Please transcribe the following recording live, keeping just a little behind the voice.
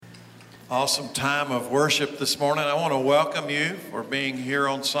Awesome time of worship this morning. I want to welcome you for being here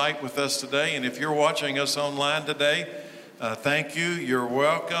on site with us today. And if you're watching us online today, thank you. You're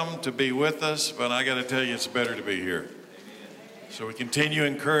welcome to be with us, but I got to tell you, it's better to be here. So we continue to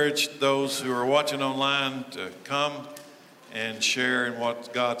encourage those who are watching online to come and share in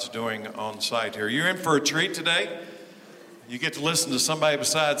what God's doing on site here. You're in for a treat today. You get to listen to somebody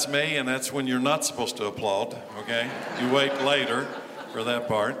besides me, and that's when you're not supposed to applaud, okay? You wait later for that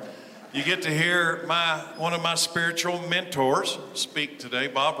part. You get to hear one of my spiritual mentors speak today,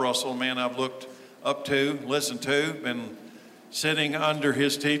 Bob Russell, a man I've looked up to, listened to, been sitting under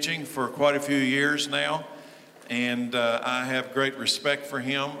his teaching for quite a few years now, and I have great respect for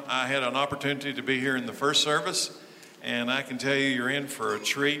him. I had an opportunity to be here in the first service, and I can tell you, you're in for a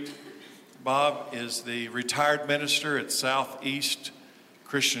treat. Bob is the retired minister at Southeast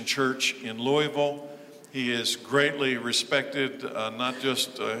Christian Church in Louisville. He is greatly respected, not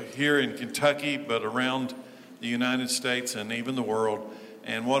just here in Kentucky, but around the United States and even the world.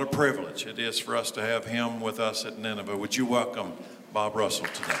 And what a privilege it is for us to have him with us at Nineveh. Would you welcome Bob Russell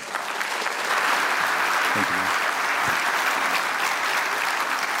today? Thank you.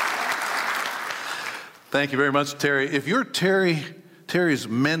 Thank you very much, Terry. If you're Terry's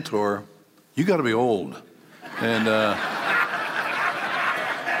mentor, you got to be old. And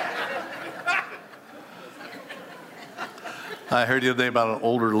I heard the other day about an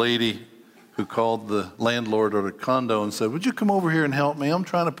older lady who called the landlord of a condo and said, "Would you come over here and help me? I'm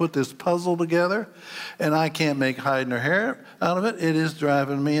trying to put this puzzle together, and I can't make hide nor hair out of it. It is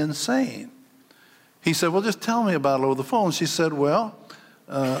driving me insane." He said, "Well, just tell me about it over the phone." She said, "Well,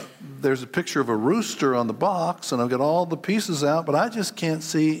 there's a picture of a rooster on the box, and I've got all the pieces out, but I just can't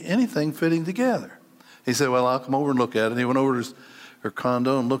see anything fitting together." He said, "Well, I'll come over and look at it." And he went over to her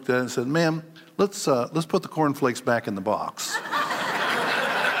condo and looked at it and said, "Ma'am, let's put the cornflakes back in the box."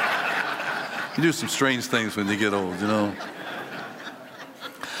 You do some strange things when you get old, you know.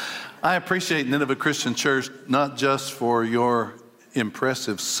 I appreciate Nineveh Christian Church not just for your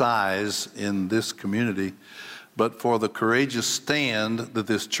impressive size in this community, but for the courageous stand that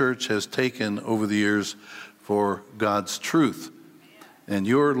this church has taken over the years for God's truth. And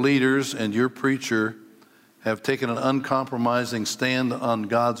your leaders and your preacher have taken an uncompromising stand on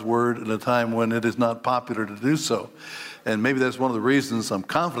God's word at a time when it is not popular to do so. And maybe that's one of the reasons, I'm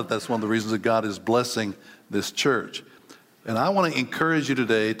confident that's one of the reasons that God is blessing this church. And I want to encourage you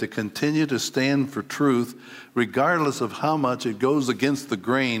today to continue to stand for truth, regardless of how much it goes against the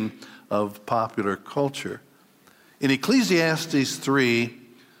grain of popular culture. In Ecclesiastes 3,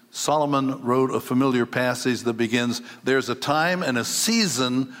 Solomon wrote a familiar passage that begins, "There's a time and a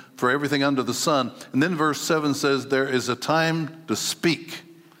season for everything under the sun." And then verse 7 says, "There is a time to speak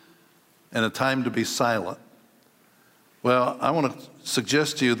and a time to be silent." Well, I want to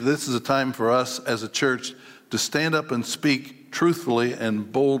suggest to you that this is a time for us as a church to stand up and speak truthfully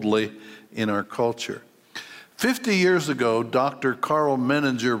and boldly in our culture. 50 years ago, Dr. Carl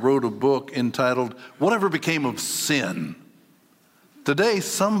Menninger wrote a book entitled, "Whatever Became of Sin?" Today,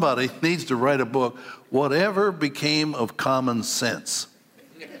 somebody needs to write a book, "Whatever Became of Common Sense?"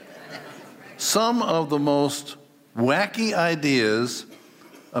 Some of the most wacky ideas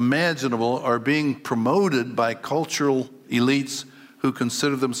imaginable are being promoted by cultural elites who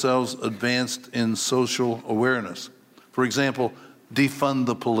consider themselves advanced in social awareness. For example, defund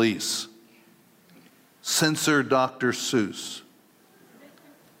the police, censor Dr. Seuss,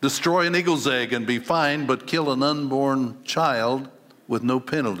 destroy an eagle's egg and be fined but kill an unborn child with no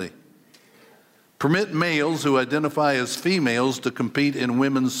penalty, permit males who identify as females to compete in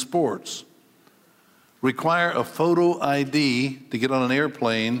women's sports, require a photo ID to get on an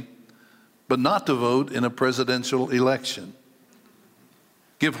airplane, but not to vote in a presidential election.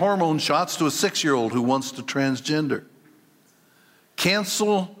 Give hormone shots to a 6-year-old who wants to transgender.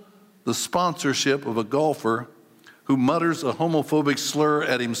 Cancel the sponsorship of a golfer who mutters a homophobic slur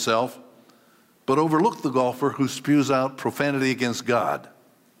at himself, but overlook the golfer who spews out profanity against God.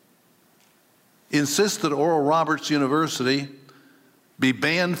 Insist that Oral Roberts University be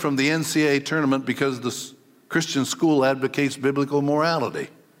banned from the NCAA tournament because the Christian school advocates biblical morality.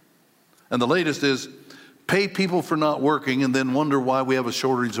 And the latest is pay people for not working and then wonder why we have a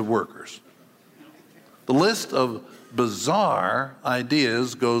shortage of workers. The list of bizarre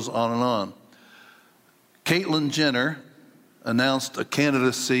ideas goes on and on. Caitlyn Jenner announced a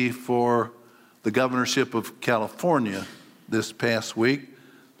candidacy for the governorship of California this past week.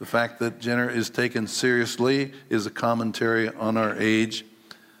 The fact that Jenner is taken seriously is a commentary on our age.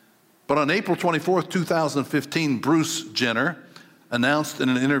 But on April 24th, 2015, Bruce Jenner announced in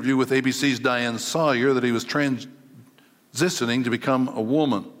an interview with ABC's Diane Sawyer that he was transitioning to become a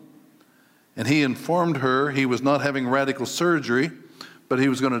woman. And he informed her he was not having radical surgery, but he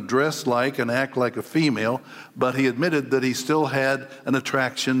was going to dress like and act like a female. But he admitted that he still had an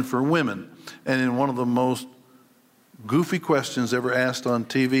attraction for women. And in one of the most goofy questions ever asked on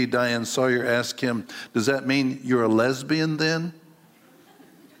TV, Diane Sawyer asked him, "Does that mean you're a lesbian then?"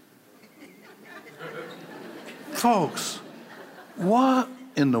 Folks, what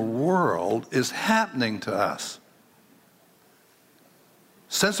in the world is happening to us?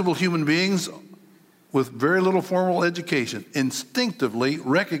 Sensible human beings with very little formal education instinctively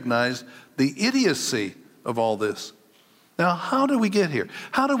recognize the idiocy of all this. Now, how do we get here?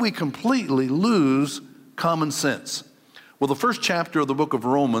 How do we completely lose common sense? Well, the first chapter of the book of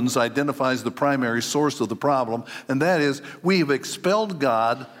Romans identifies the primary source of the problem, and that is we have expelled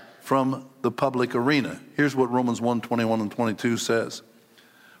God from the public arena. Here's what Romans 1:21 and 22 says.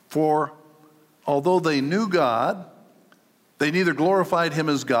 For although they knew God, they neither glorified him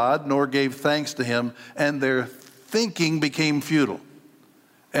as God nor gave thanks to him, and their thinking became futile,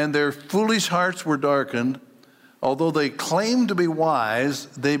 and their foolish hearts were darkened. Although they claimed to be wise,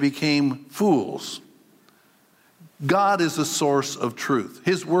 they became fools. God is the source of truth.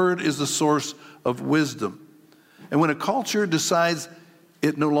 His word is the source of wisdom. And when a culture decides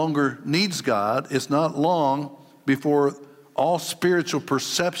it no longer needs God, it's not long before all spiritual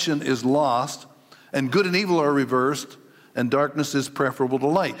perception is lost and good and evil are reversed and darkness is preferable to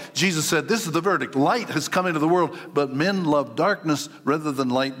light. Jesus said, this is the verdict. Light has come into the world, but men love darkness rather than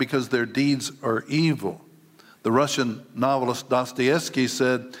light because their deeds are evil. The Russian novelist Dostoevsky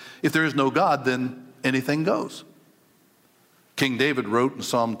said, if there is no God, then anything goes. King David wrote in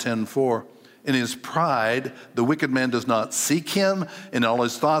Psalm 10:4, in his pride, the wicked man does not seek him. In all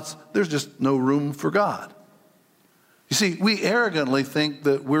his thoughts, there's just no room for God. You see, we arrogantly think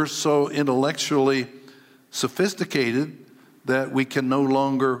that we're so intellectually sophisticated that we can no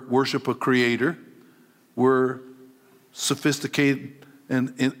longer worship a creator. We're sophisticated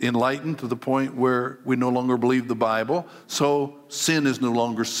and enlightened to the point where we no longer believe the Bible. So sin is no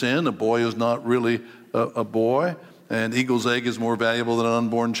longer sin. A boy is not really a boy. An eagle's egg is more valuable than an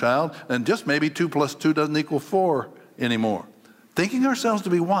unborn child. And just maybe 2 + 2 doesn't equal 4 anymore. Thinking ourselves to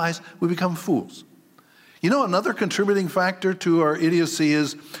be wise, we become fools. You know, another contributing factor to our idiocy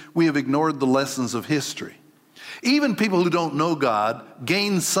is we have ignored the lessons of history. Even people who don't know God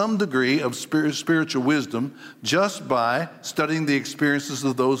gain some degree of spiritual wisdom just by studying the experiences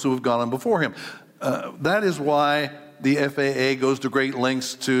of those who have gone on before him. That is why the FAA goes to great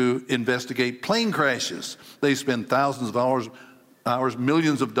lengths to investigate plane crashes. They spend thousands of hours,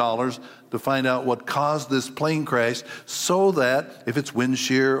 millions of dollars to find out what caused this plane crash so that if it's wind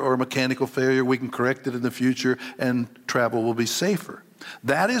shear or mechanical failure, we can correct it in the future and travel will be safer.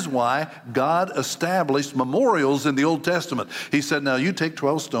 That is why God established memorials in the Old Testament. He said, now you take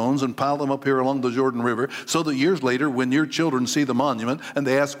 12 stones and pile them up here along the Jordan River so that years later when your children see the monument and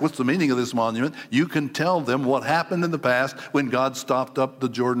they ask, what's the meaning of this monument? You can tell them what happened in the past when God stopped up the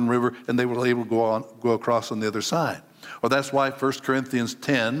Jordan River and they were able to go across on the other side. Or that's why 1 Corinthians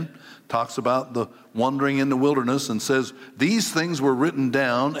 10 talks about the wandering in the wilderness and says, these things were written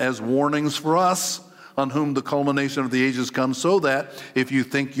down as warnings for us, on whom the culmination of the ages comes, so that if you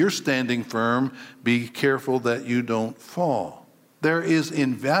think you're standing firm, be careful that you don't fall. There is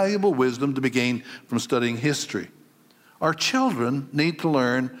invaluable wisdom to be gained from studying history. Our children need to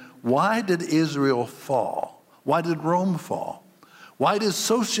learn, why did Israel fall? Why did Rome fall? Why did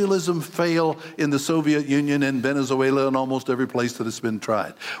socialism fail in the Soviet Union and Venezuela and almost every place that it's been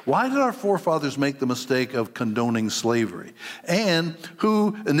tried? Why did our forefathers make the mistake of condoning slavery? And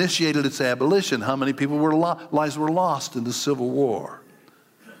who initiated its abolition? How many people lives were lost in the Civil War?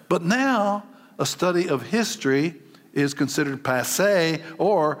 But now, a study of history is considered passé,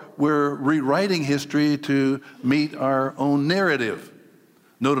 or we're rewriting history to meet our own narrative.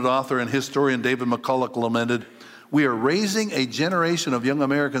 Noted author and historian David McCulloch lamented, we are raising a generation of young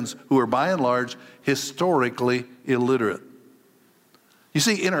Americans who are by and large historically illiterate. You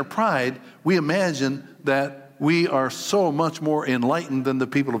see, in our pride, we imagine that we are so much more enlightened than the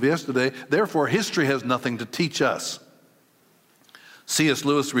people of yesterday. Therefore, history has nothing to teach us. C.S.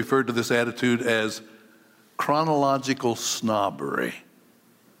 Lewis referred to this attitude as chronological snobbery.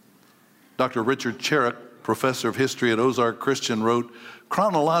 Dr. Richard Cherrick, professor of history at Ozark Christian, wrote,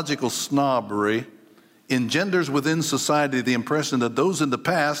 chronological snobbery engenders within society the impression that those in the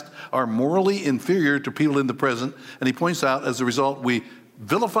past are morally inferior to people in the present. And he points out, as a result, we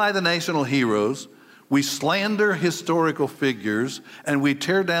vilify the national heroes, we slander historical figures, and we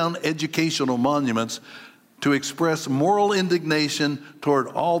tear down educational monuments to express moral indignation toward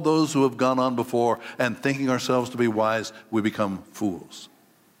all those who have gone on before, and thinking ourselves to be wise, we become fools.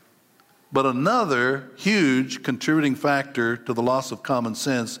 But another huge contributing factor to the loss of common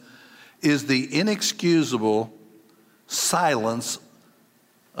sense is the inexcusable silence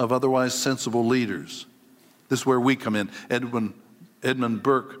of otherwise sensible leaders. This is where we come in. Edmund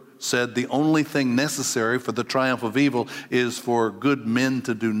Burke said, the only thing necessary for the triumph of evil is for good men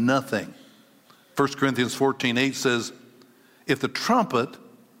to do nothing. 1 Corinthians 14:8 says, if the trumpet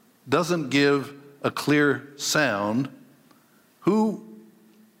doesn't give a clear sound, who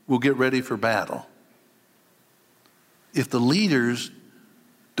will get ready for battle? If the leaders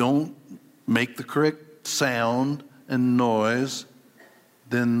don't make the correct sound and noise,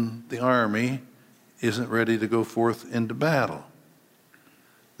 then the army isn't ready to go forth into battle.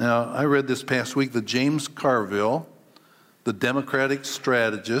 Now, I read this past week that James Carville, the Democratic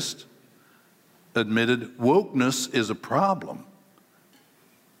strategist, admitted wokeness is a problem.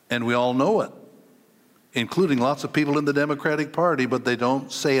 And we all know it, including lots of people in the Democratic Party, but they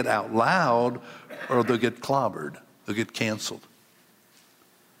don't say it out loud or they'll get clobbered, they'll get canceled.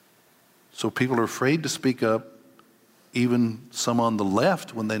 So people are afraid to speak up, even some on the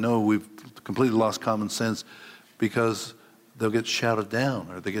left, when they know we've completely lost common sense, because they'll get shouted down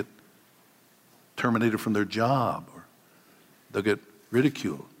or they get terminated from their job or they'll get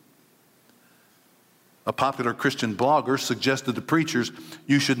ridiculed. A popular Christian blogger suggested to preachers,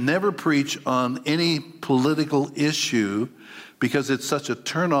 you should never preach on any political issue because it's such a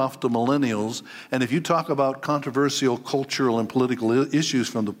turnoff to millennials. And if you talk about controversial cultural and political issues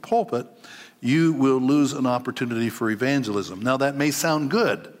from the pulpit, you will lose an opportunity for evangelism. Now that may sound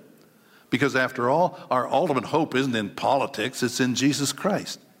good, because after all, our ultimate hope isn't in politics, it's in Jesus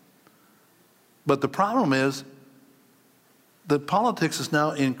Christ. But the problem is that politics is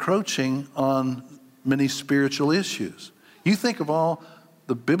now encroaching on many spiritual issues. You think of all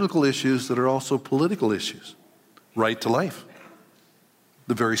the biblical issues that are also political issues. Right to life,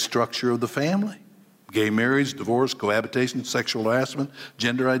 the very structure of the family, gay marriage, divorce, cohabitation, sexual harassment,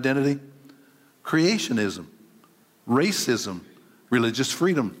 gender identity, creationism, racism, religious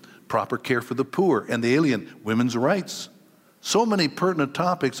freedom, proper care for the poor and the alien, women's rights. So many pertinent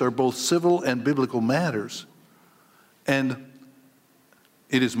topics are both civil and biblical matters. And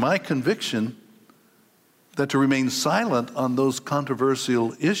it is my conviction that to remain silent on those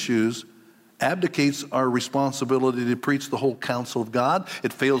controversial issues abdicates our responsibility to preach the whole counsel of God.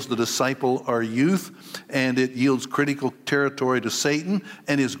 It fails to disciple our youth, and it yields critical territory to Satan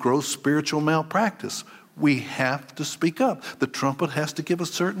and his gross spiritual malpractice. We have to speak up. The trumpet has to give a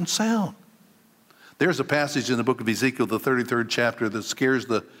certain sound. There's a passage in the book of Ezekiel, the 33rd chapter, that scares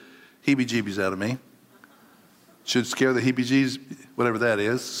the heebie-jeebies out of me. Should scare the heebie-jeebies, whatever that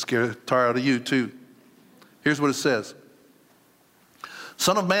is, scare the tar out of you too. Here's what it says.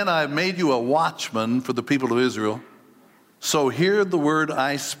 Son of man, I have made you a watchman for the people of Israel. So hear the word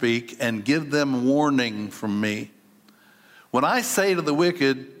I speak and give them warning from me. When I say to the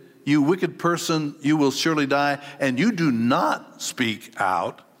wicked, you wicked person, you will surely die, and you do not speak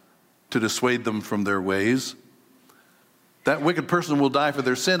out to dissuade them from their ways, that wicked person will die for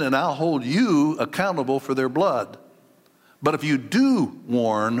their sin, and I'll hold you accountable for their blood. But if you do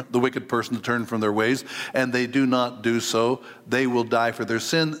warn the wicked person to turn from their ways, and they do not do so, they will die for their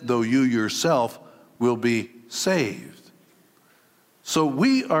sin, though you yourself will be saved. So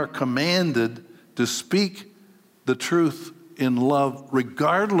we are commanded to speak the truth in love,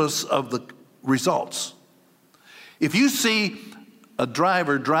 regardless of the results. If you see a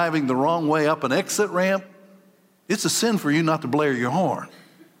driver driving the wrong way up an exit ramp, it's a sin for you not to blare your horn.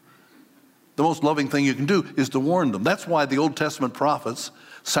 The most loving thing you can do is to warn them. That's why the Old Testament prophets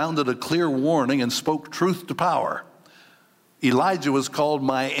sounded a clear warning and spoke truth to power. Elijah was called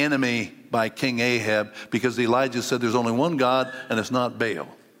my enemy by King Ahab because Elijah said there's only one God and it's not Baal.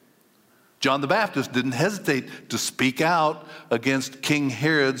 John the Baptist didn't hesitate to speak out against King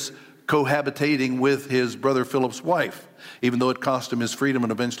Herod's cohabitating with his brother Philip's wife, even though it cost him his freedom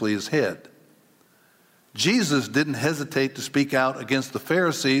and eventually his head. Jesus didn't hesitate to speak out against the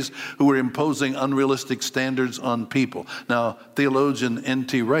Pharisees who were imposing unrealistic standards on people. Now, theologian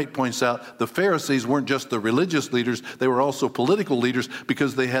N.T. Wright points out the Pharisees weren't just the religious leaders, they were also political leaders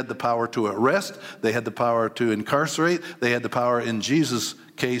because they had the power to arrest, they had the power to incarcerate, they had the power, in Jesus'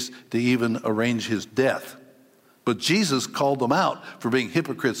 case, to even arrange his death. But Jesus called them out for being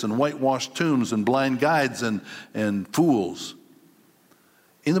hypocrites and whitewashed tombs and blind guides and fools.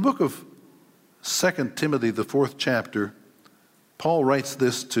 In the book of 2 Timothy, the 4th chapter, Paul writes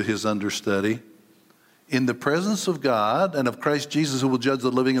this to his understudy. In the presence of God and of Christ Jesus, who will judge the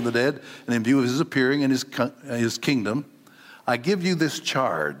living and the dead, and in view of his appearing in his kingdom, I give you this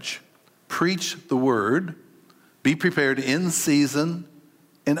charge. Preach the word. Be prepared in season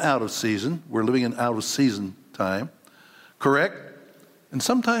and out of season. We're living in out of season time. Correct, and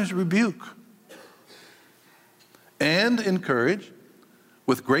sometimes rebuke. And encourage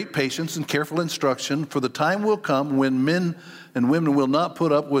with great patience and careful instruction, for the time will come when men and women will not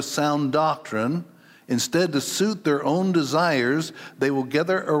put up with sound doctrine. Instead, to suit their own desires, they will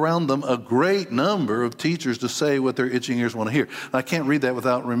gather around them a great number of teachers to say what their itching ears want to hear. I can't read that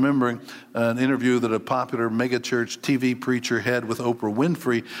without remembering an interview that a popular megachurch TV preacher had with Oprah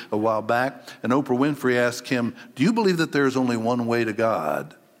Winfrey a while back. And Oprah Winfrey asked him, "Do you believe that there is only one way to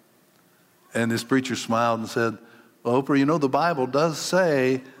God?" And this preacher smiled and said, "Well, Oprah, you know the Bible does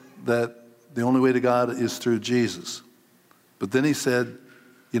say that the only way to God is through Jesus." But then he said,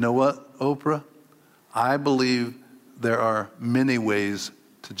 "You know what, Oprah? I believe there are many ways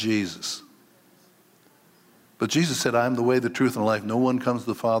to Jesus. But Jesus said, I am the way, the truth, and the life. No one comes to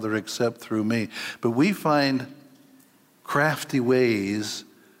the Father except through me." But we find crafty ways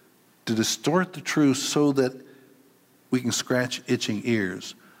to distort the truth so that we can scratch itching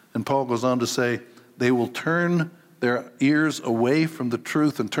ears. And Paul goes on to say, they will turn their ears away from the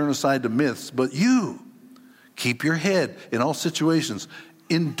truth and turn aside to myths. But you keep your head in all situations.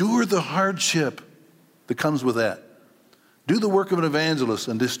 Endure the hardship that comes with that. Do the work of an evangelist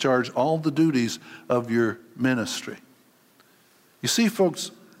and discharge all the duties of your ministry. You see,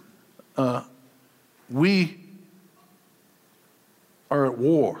 folks, we are at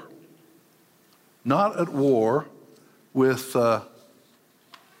war. Not at war with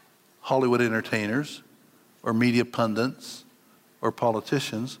Hollywood entertainers or media pundits or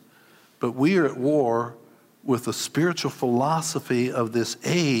politicians, but we are at war with the spiritual philosophy of this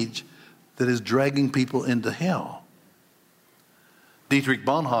age that is dragging people into hell. Dietrich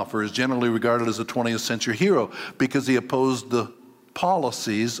Bonhoeffer is generally regarded as a 20th century hero because he opposed the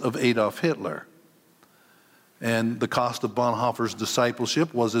policies of Adolf Hitler. And the cost of Bonhoeffer's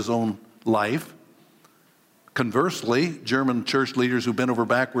discipleship was his own life. Conversely, German church leaders who bent over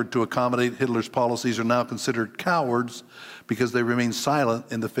backward to accommodate Hitler's policies are now considered cowards because they remain silent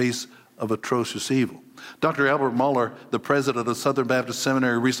in the face of atrocious evil. Dr. Albert Mohler, the president of Southern Baptist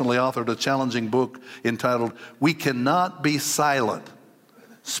Seminary, recently authored a challenging book entitled, "We Cannot Be Silent,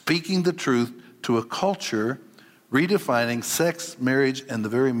 Speaking the Truth to a Culture Redefining Sex, Marriage, and the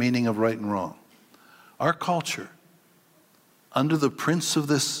Very Meaning of Right and Wrong." Our culture, under the prince of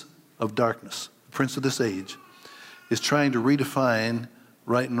darkness, the prince of this age, is trying to redefine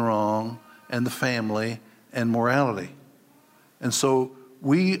right and wrong and the family and morality. And so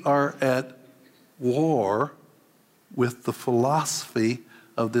we are at war with the philosophy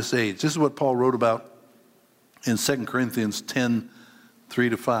of this age. This is what Paul wrote about in 2 Corinthians 10,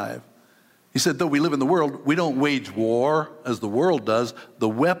 3-5. He said, though we live in the world, we don't wage war as the world does. The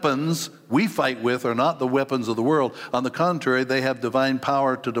weapons we fight with are not the weapons of the world. On the contrary, they have divine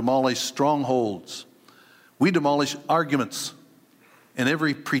power to demolish strongholds. We demolish arguments and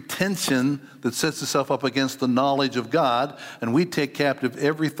every pretension that sets itself up against the knowledge of God, and we take captive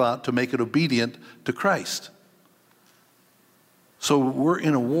every thought to make it obedient to Christ. So we're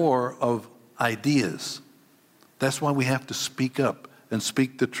in a war of ideas. That's why we have to speak up and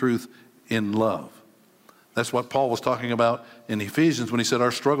speak the truth in love. That's what Paul was talking about in Ephesians when he said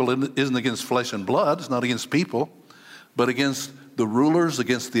our struggle isn't against flesh and blood, it's not against people, but against the rulers,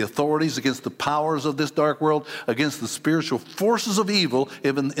 against the authorities, against the powers of this dark world, against the spiritual forces of evil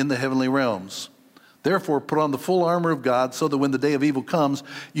even in the heavenly realms. Therefore, put on the full armor of God so that when the day of evil comes,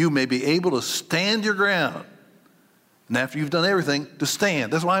 you may be able to stand your ground. And after you've done everything, to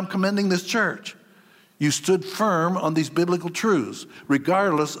stand. That's why I'm commending this church. You stood firm on these biblical truths,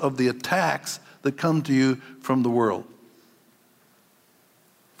 regardless of the attacks that come to you from the world.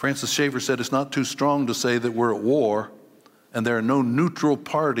 Francis Schaeffer said, it's not too strong to say that we're at war and there are no neutral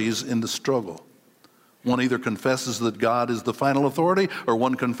parties in the struggle. One either confesses that God is the final authority or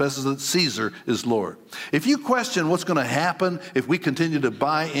one confesses that Caesar is Lord. If you question what's going to happen if we continue to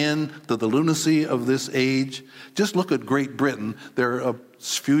buy in to the lunacy of this age, just look at Great Britain. They're a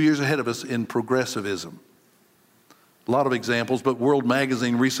few years ahead of us in progressivism. A lot of examples, but World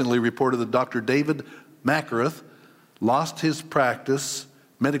Magazine recently reported that Dr. David Mackworth lost his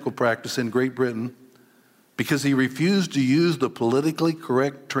medical practice in Great Britain because he refused to use the politically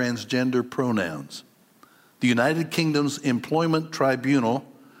correct transgender pronouns. The United Kingdom's Employment Tribunal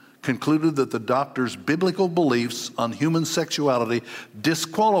concluded that the doctor's biblical beliefs on human sexuality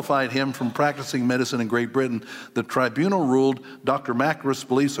disqualified him from practicing medicine in Great Britain. The tribunal ruled Dr. Mackworth's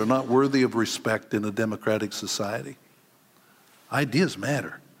beliefs are not worthy of respect in a democratic society. Ideas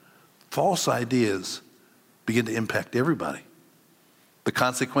matter. False ideas begin to impact everybody. The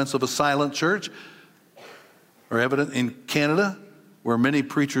consequence of a silent church are evident in Canada, where many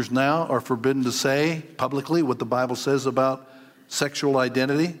preachers now are forbidden to say publicly what the Bible says about sexual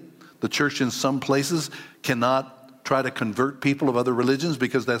identity. The church in some places cannot try to convert people of other religions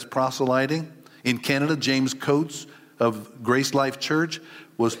because that's proselyting. In Canada, James Coates of Grace Life Church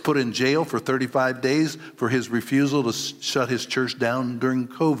was put in jail for 35 days for his refusal to shut his church down during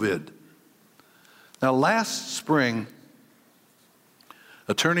COVID. Now, last spring,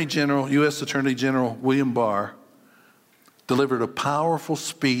 U.S. Attorney General William Barr delivered a powerful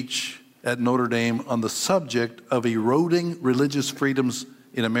speech at Notre Dame on the subject of eroding religious freedoms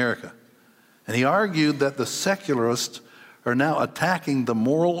in America. And he argued that the secularists are now attacking the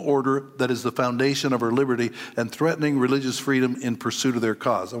moral order that is the foundation of our liberty and threatening religious freedom in pursuit of their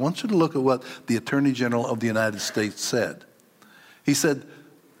cause. I want you to look at what the Attorney General of the United States said. He said,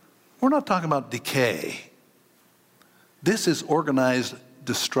 we're not talking about decay. This is organized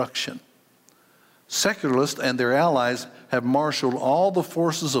destruction. Secularists and their allies have marshaled all the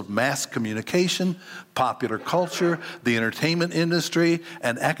forces of mass communication, popular culture, the entertainment industry,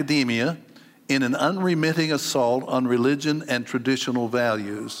 and academia in an unremitting assault on religion and traditional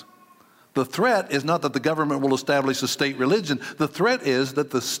values. The threat is not that the government will establish a state religion. The threat is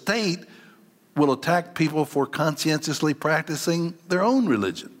that the state will attack people for conscientiously practicing their own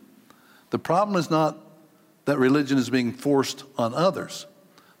religion. The problem is not that religion is being forced on others.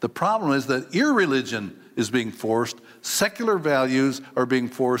 The problem is that irreligion is being forced. Secular values are being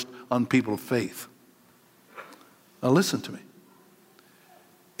forced on people of faith. Now listen to me.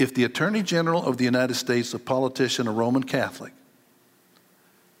 If the Attorney General of the United States, a politician, a Roman Catholic,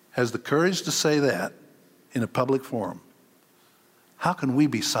 has the courage to say that in a public forum, how can we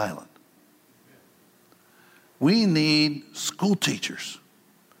be silent? We need school teachers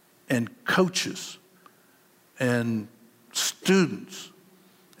and coaches and students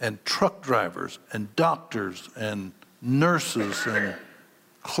and truck drivers and doctors and nurses and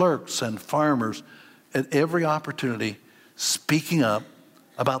clerks and farmers at every opportunity speaking up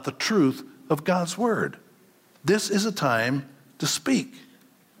about the truth of God's word. This is a time to speak.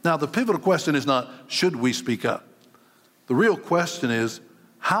 Now, the pivotal question is not, should we speak up? The real question is,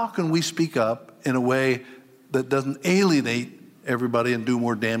 how can we speak up in a way that doesn't alienate everybody and do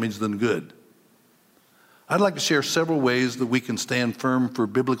more damage than good? I'd like to share several ways that we can stand firm for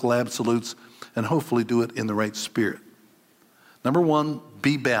biblical absolutes and hopefully do it in the right spirit. Number one,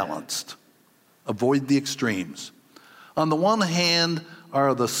 be balanced. Avoid the extremes. On the one hand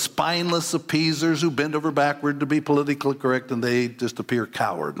are the spineless appeasers who bend over backward to be politically correct and they just appear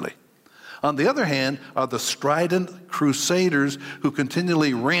cowardly. On the other hand are the strident crusaders who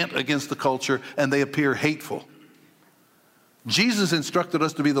continually rant against the culture and they appear hateful. Jesus instructed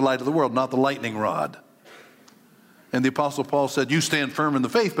us to be the light of the world, not the lightning rod. And the Apostle Paul said, you stand firm in the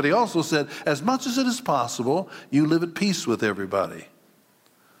faith, but he also said, as much as it is possible, you live at peace with everybody.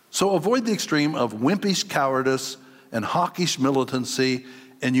 So avoid the extreme of wimpish cowardice and hawkish militancy,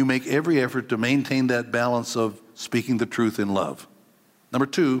 and you make every effort to maintain that balance of speaking the truth in love. Number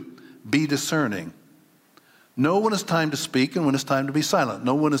two, be discerning. Know when it's time to speak and when it's time to be silent.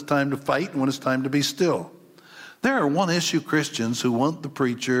 Know when it's time to fight and when it's time to be still. There are one-issue Christians who want the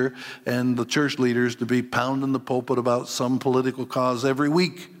preacher and the church leaders to be pounding the pulpit about some political cause every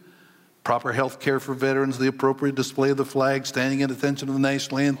week. Proper health care for veterans, the appropriate display of the flag, standing at attention to the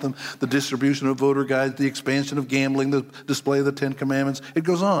national anthem, the distribution of voter guides, the expansion of gambling, the display of the Ten Commandments. It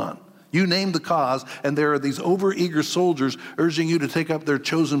goes on. You name the cause, and there are these overeager soldiers urging you to take up their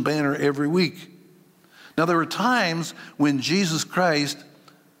chosen banner every week. Now, there were times when Jesus Christ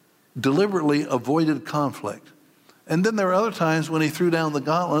deliberately avoided conflict. And then there are other times when he threw down the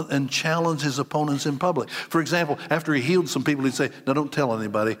gauntlet and challenged his opponents in public. For example, after he healed some people, he'd say, no, don't tell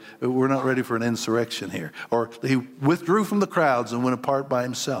anybody. We're not ready for an insurrection here. Or he withdrew from the crowds and went apart by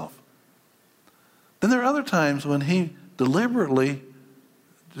himself. Then there are other times when he deliberately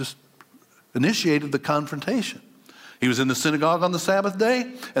just initiated the confrontation. He was in the synagogue on the Sabbath day,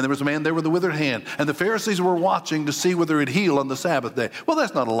 and there was a man there with a withered hand. And the Pharisees were watching to see whether it'd heal on the Sabbath day. Well,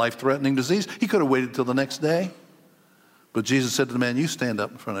 that's not a life-threatening disease. He could have waited till the next day. But Jesus said to the man, you stand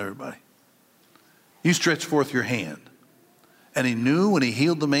up in front of everybody. You stretch forth your hand. And he knew when he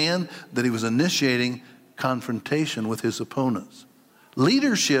healed the man that he was initiating confrontation with his opponents.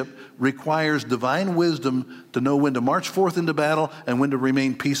 Leadership requires divine wisdom to know when to march forth into battle and when to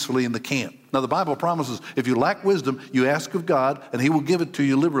remain peacefully in the camp. Now, the Bible promises if you lack wisdom, you ask of God, and he will give it to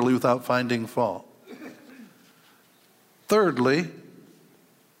you liberally without finding fault. Thirdly,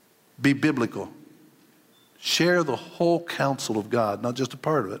 be biblical. Share the whole counsel of God, not just a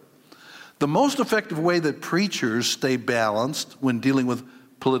part of it. The most effective way that preachers stay balanced when dealing with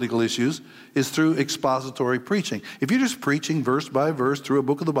political issues is through expository preaching. If you're just preaching verse by verse through a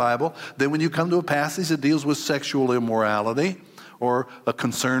book of the Bible, then when you come to a passage that deals with sexual immorality or a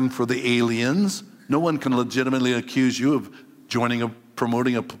concern for the aliens, no one can legitimately accuse you of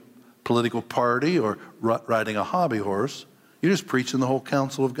promoting a political party or riding a hobby horse. You're just preaching the whole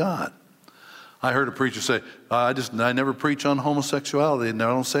counsel of God. I heard a preacher say, I never preach on homosexuality, and I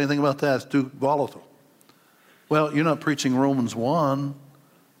don't say anything about that. It's too volatile. Well, you're not preaching Romans 1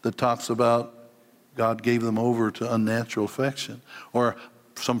 that talks about God gave them over to unnatural affection. Or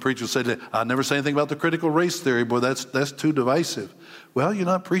some preachers say, I never say anything about the critical race theory. Boy, that's too divisive. Well, you're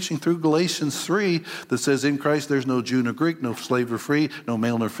not preaching through Galatians 3 that says in Christ there's no Jew nor Greek, no slave or free, no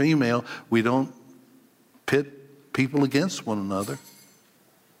male nor female. We don't pit people against one another.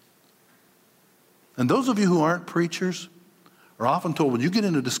 And those of you who aren't preachers are often told, when you get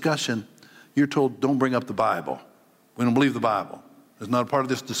into discussion, you're told, don't bring up the Bible. We don't believe the Bible. It's not a part of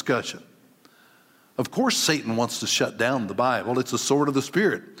this discussion. Of course, Satan wants to shut down the Bible. It's the sword of the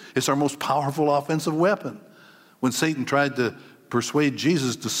Spirit. It's our most powerful offensive weapon. When Satan tried to persuade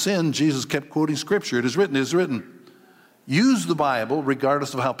Jesus to sin, Jesus kept quoting Scripture. It is written, it is written. Use the Bible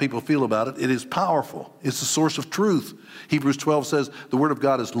regardless of how people feel about it. It is powerful. It's the source of truth. Hebrews 12 says the Word of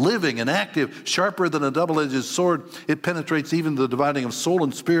God is living and active, sharper than a double-edged sword. It penetrates even the dividing of soul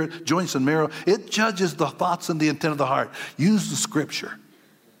and spirit, joints and marrow. It judges the thoughts and the intent of the heart. Use the Scripture.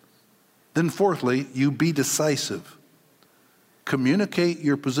 Then fourthly, you be decisive. Communicate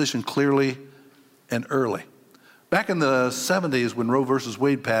your position clearly and early. Back in the 70s when Roe versus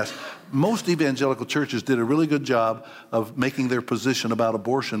Wade passed, most evangelical churches did a really good job of making their position about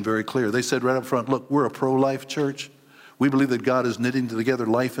abortion very clear. They said right up front, look, we're a pro-life church. We believe that God is knitting together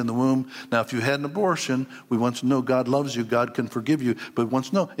life in the womb. Now, if you had an abortion, we want you to know God loves you, God can forgive you. But we want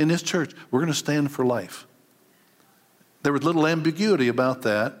you to know, in this church, we're going to stand for life. There was little ambiguity about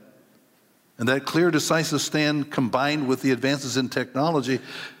that. And that clear, decisive stand combined with the advances in technology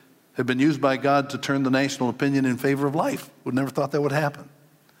have been used by God to turn the national opinion in favor of life. We never thought that would happen.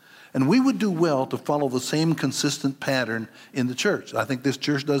 And we would do well to follow the same consistent pattern in the church. I think this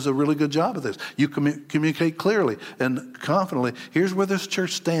church does a really good job of this. You communicate clearly and confidently. Here's where this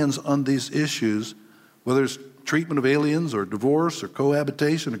church stands on these issues, whether it's treatment of aliens or divorce or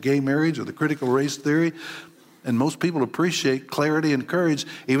cohabitation or gay marriage or the critical race theory. And most people appreciate clarity and courage,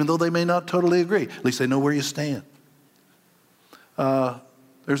 even though they may not totally agree. At least they know where you stand.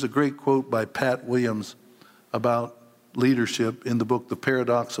 There's a great quote by Pat Williams about leadership in the book, The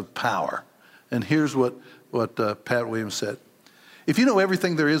Paradox of Power. And here's what Pat Williams said. If you know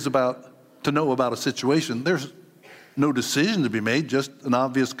everything there is to know about a situation, there's no decision to be made, just an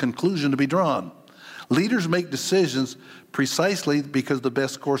obvious conclusion to be drawn. Leaders make decisions precisely because the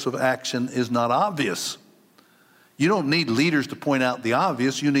best course of action is not obvious. You don't need leaders to point out the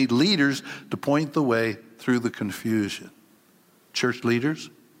obvious. You need leaders to point the way through the confusion. Church leaders,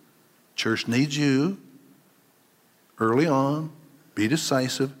 church needs you. Early on, be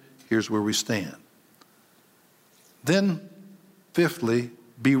decisive. Here's where we stand. Then, fifthly,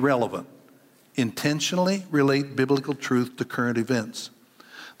 be relevant. Intentionally relate biblical truth to current events.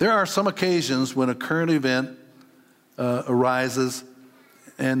 There are some occasions when a current event arises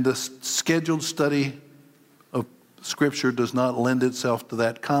and the scheduled study of Scripture does not lend itself to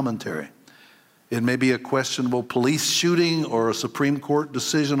that commentary. It may be a questionable police shooting or a Supreme Court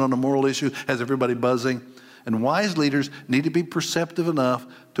decision on a moral issue, has everybody buzzing. And wise leaders need to be perceptive enough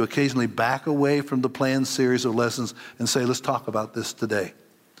to occasionally back away from the planned series of lessons and say, let's talk about this today.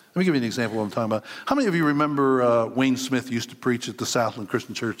 Let me give you an example of what I'm talking about. How many of you remember Wayne Smith used to preach at the Southland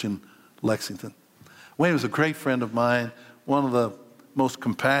Christian Church in Lexington? Wayne was a great friend of mine, one of the most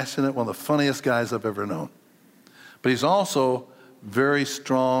compassionate, one of the funniest guys I've ever known. But he's also very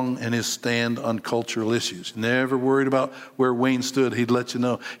strong in his stand on cultural issues. Never worried about where Wayne stood. He'd let you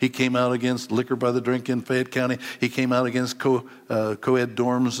know. He came out against liquor by the drink in Fayette County. He came out against co-ed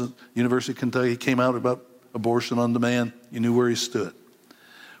dorms at University of Kentucky. He came out about abortion on demand. You knew where he stood.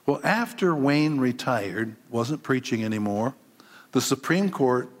 Well, after Wayne retired, wasn't preaching anymore, the Supreme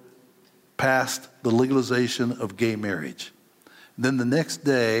Court passed the legalization of gay marriage. Then the next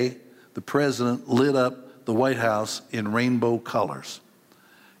day, the president lit up the White House in rainbow colors.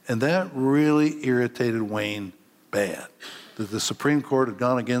 And that really irritated Wayne bad. That the Supreme Court had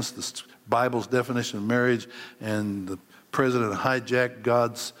gone against the Bible's definition of marriage, and the president hijacked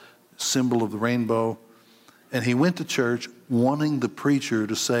God's symbol of the rainbow. And he went to church wanting the preacher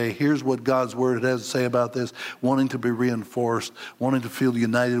to say, here's what God's word has to say about this, wanting to be reinforced, wanting to feel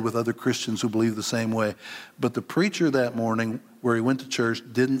united with other Christians who believe the same way. But the preacher that morning, where he went to church,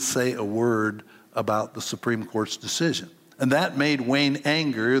 didn't say a word about the Supreme Court's decision. And that made Wayne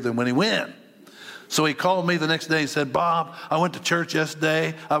angrier than when he went. So he called me the next day and said, Bob, I went to church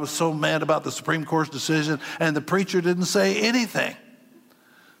yesterday. I was so mad about the Supreme Court's decision, and the preacher didn't say anything.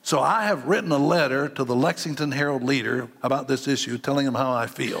 So I have written a letter to the Lexington Herald Leader about this issue, telling him how I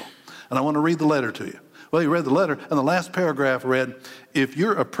feel. And I want to read the letter to you. Well, he read the letter, and the last paragraph read, if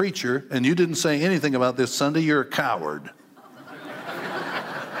you're a preacher and you didn't say anything about this Sunday, you're a coward.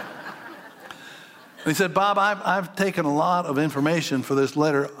 And he said, Bob, I've taken a lot of information for this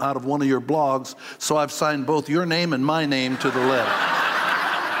letter out of one of your blogs, so I've signed both your name and my name to the letter.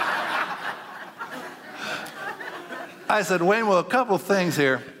 I said, Wayne, well, a couple of things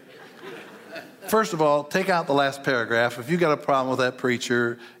here. First of all, take out the last paragraph. If you got a problem with that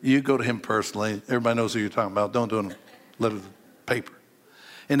preacher, you go to him personally. Everybody knows who you're talking about. Don't do a letter to the paper.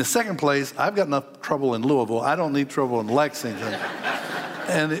 In the second place, I've got enough trouble in Louisville. I don't need trouble in Lexington.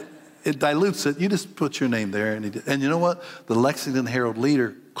 And it dilutes it. You just put your name there. And you know what? The Lexington Herald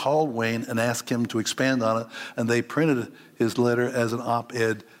Leader called Wayne and asked him to expand on it, and they printed his letter as an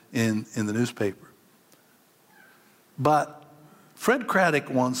op-ed in the newspaper. But Fred Craddock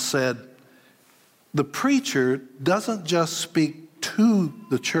once said, the preacher doesn't just speak to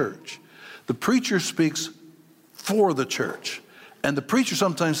the church. The preacher speaks for the church. And the preacher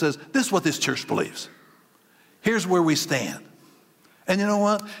sometimes says, this is what this church believes. Here's where we stand. And you know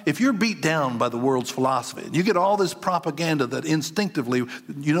what? If you're beat down by the world's philosophy, and you get all this propaganda that instinctively,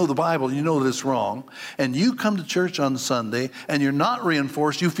 you know the Bible, you know that it's wrong, and you come to church on Sunday and you're not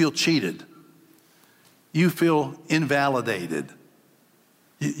reinforced, you feel cheated. You feel invalidated.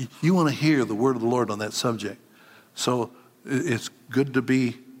 You want to hear the word of the Lord on that subject. So it's good to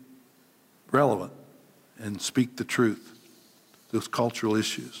be relevant and speak the truth, those cultural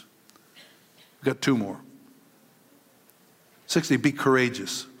issues. We've got two more. 60, be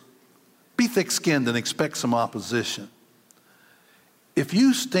courageous. Be thick-skinned and expect some opposition. If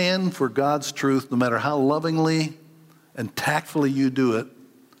you stand for God's truth, no matter how lovingly and tactfully you do it,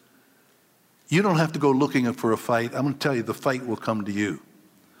 you don't have to go looking for a fight. I'm going to tell you, the fight will come to you.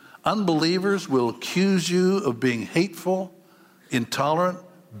 Unbelievers will accuse you of being hateful, intolerant,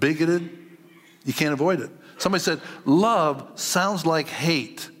 bigoted. You can't avoid it. Somebody said, love sounds like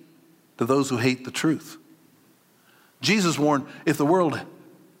hate to those who hate the truth. Jesus warned, if the world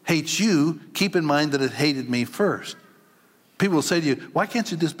hates you, keep in mind that it hated me first. People will say to you, why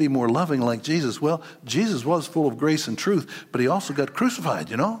can't you just be more loving like Jesus? Well, Jesus was full of grace and truth, but he also got crucified,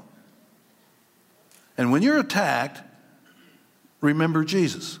 you know? And when you're attacked, remember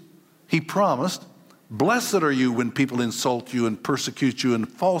Jesus. He promised, blessed are you when people insult you and persecute you and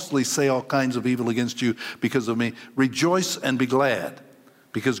falsely say all kinds of evil against you because of me. Rejoice and be glad,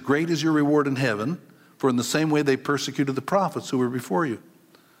 because great is your reward in heaven, for in the same way they persecuted the prophets who were before you.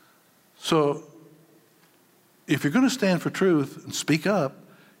 So if you're going to stand for truth and speak up,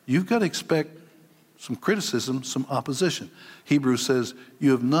 you've got to expect some criticism, some opposition. Hebrews says,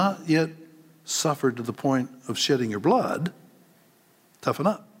 you have not yet suffered to the point of shedding your blood. Toughen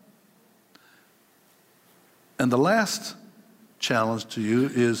up. And the last challenge to you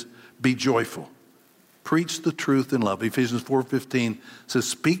is be joyful. Preach the truth in love. Ephesians 4:15 says,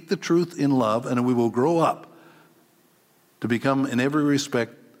 speak the truth in love, and we will grow up to become in every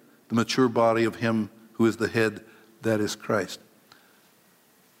respect the mature body of him who is the head, that is Christ.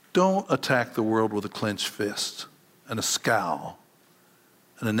 Don't attack the world with a clenched fist and a scowl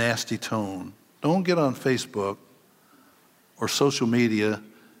and a nasty tone. Don't get on Facebook or social media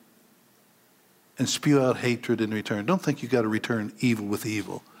and spew out hatred in return. Don't think you got to return evil with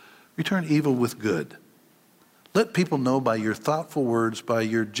evil. Return evil with good. Let people know by your thoughtful words, by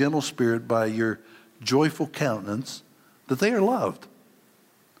your gentle spirit, by your joyful countenance, that they are loved.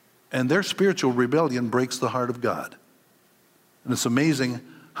 And their spiritual rebellion breaks the heart of God. And it's amazing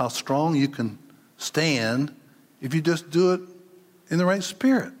how strong you can stand if you just do it in the right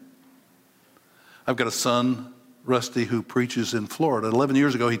spirit. I've got a son, Rusty, who preaches in Florida. 11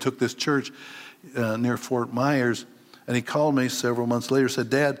 years ago, he took this church near Fort Myers, and he called me several months later and said,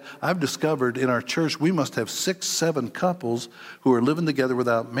 Dad, I've discovered in our church we must have 6, 7 couples who are living together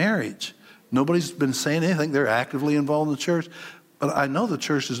without marriage. Nobody's been saying anything. They're actively involved in the church. But I know the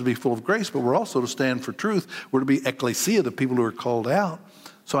church is to be full of grace, but we're also to stand for truth. We're to be ecclesia, the people who are called out.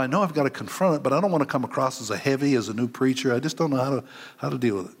 So I know I've got to confront it, but I don't want to come across as a heavy, as a new preacher. I just don't know how to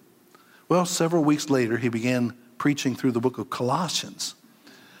deal with it. Well, several weeks later, he began preaching through the book of Colossians.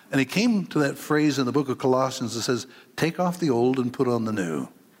 And he came to that phrase in the book of Colossians that says, take off the old and put on the new. He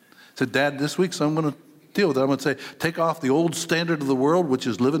said, Dad, this week, so I'm going to deal with it. I'm going to say, take off the old standard of the world, which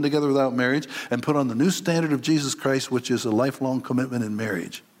is living together without marriage, and put on the new standard of Jesus Christ, which is a lifelong commitment in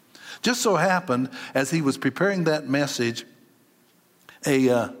marriage. Just so happened, as he was preparing that message,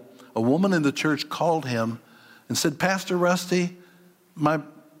 A woman in the church called him and said, Pastor Rusty, my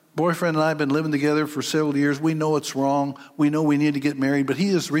boyfriend and I have been living together for several years. We know it's wrong. We know we need to get married, but he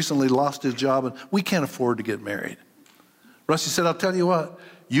has recently lost his job and we can't afford to get married. Rusty said, I'll tell you what,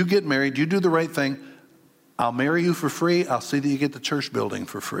 you get married, you do the right thing. I'll marry you for free. I'll see that you get the church building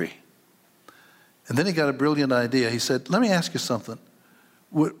for free. And then he got a brilliant idea. He said, let me ask you something.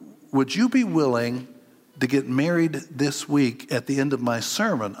 Would you be willing to get married this week at the end of my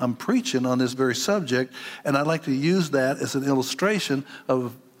sermon? I'm preaching on this very subject, and I'd like to use that as an illustration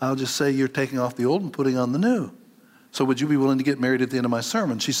of, I'll just say you're taking off the old and putting on the new. So would you be willing to get married at the end of my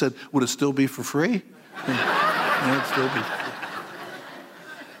sermon? She said, would it still be for free? Yeah, it'd still be free.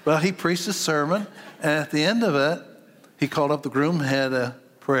 Well, he preached his sermon, and at the end of it, he called up the groom, had a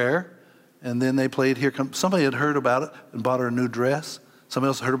prayer, and then they played Here Comes. Somebody had heard about it and bought her a new dress. Somebody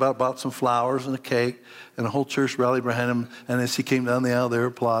else heard about it, bought some flowers and a cake, and the whole church rallied behind him. And as he came down the aisle, they were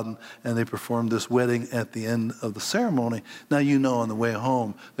applauding, and they performed this wedding at the end of the ceremony. Now, you know, on the way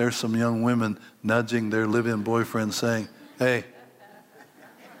home, there's some young women nudging their live-in boyfriend saying, hey,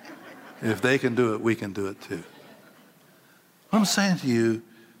 if they can do it, we can do it too. What I'm saying to you,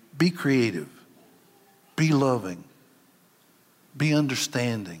 be creative, be loving, be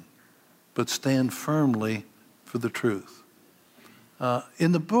understanding, but stand firmly for the truth.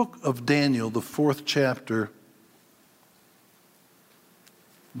 In the book of Daniel, the 4th chapter,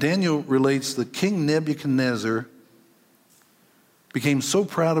 Daniel relates that King Nebuchadnezzar became so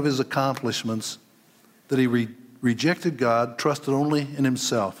proud of his accomplishments that he rejected God, trusted only in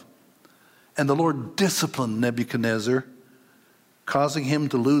himself. And the Lord disciplined Nebuchadnezzar, causing him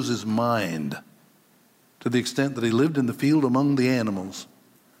to lose his mind to the extent that he lived in the field among the animals.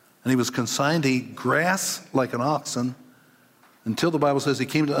 And he was consigned to eat grass like an oxen until the Bible says he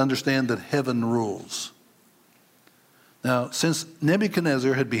came to understand that heaven rules. Now, since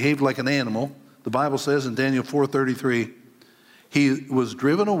Nebuchadnezzar had behaved like an animal, the Bible says in Daniel 4:33, he was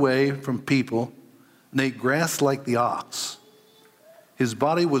driven away from people and ate grass like the ox. His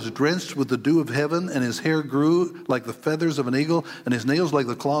body was drenched with the dew of heaven, and his hair grew like the feathers of an eagle, and his nails like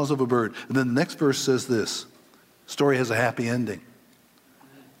the claws of a bird. And then the next verse says this. The story has a happy ending.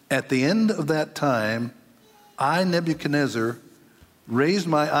 At the end of that time, I, Nebuchadnezzar, raised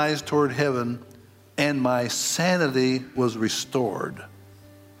my eyes toward heaven, and my sanity was restored.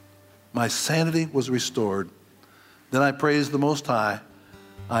 My sanity was restored. Then I praised the Most High.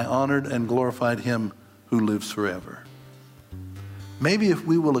 I honored and glorified him who lives forever. Maybe if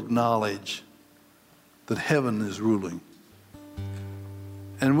we will acknowledge that heaven is ruling,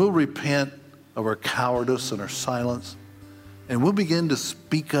 and we'll repent of our cowardice and our silence, and we'll begin to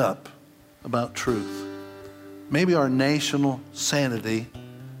speak up about truth, maybe our national sanity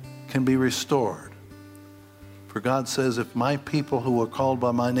can be restored. For God says, if my people who are called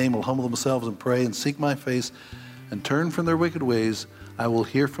by my name will humble themselves and pray and seek my face and turn from their wicked ways, I will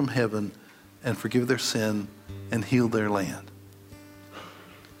hear from heaven and forgive their sin and heal their land.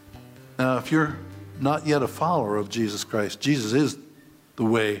 Now, if you're not yet a follower of Jesus Christ, Jesus is the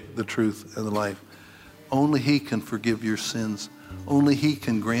way, the truth, and the life. Only he can forgive your sins. Only he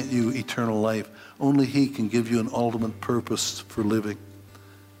can grant you eternal life. Only he can give you an ultimate purpose for living.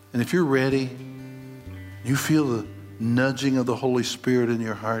 And if you're ready, you feel the nudging of the Holy Spirit in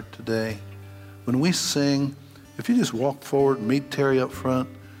your heart today. When we sing, if you just walk forward and meet Terry up front,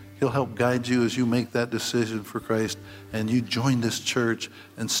 he'll help guide you as you make that decision for Christ and you join this church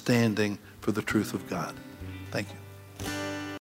and standing for the truth of God. Thank you.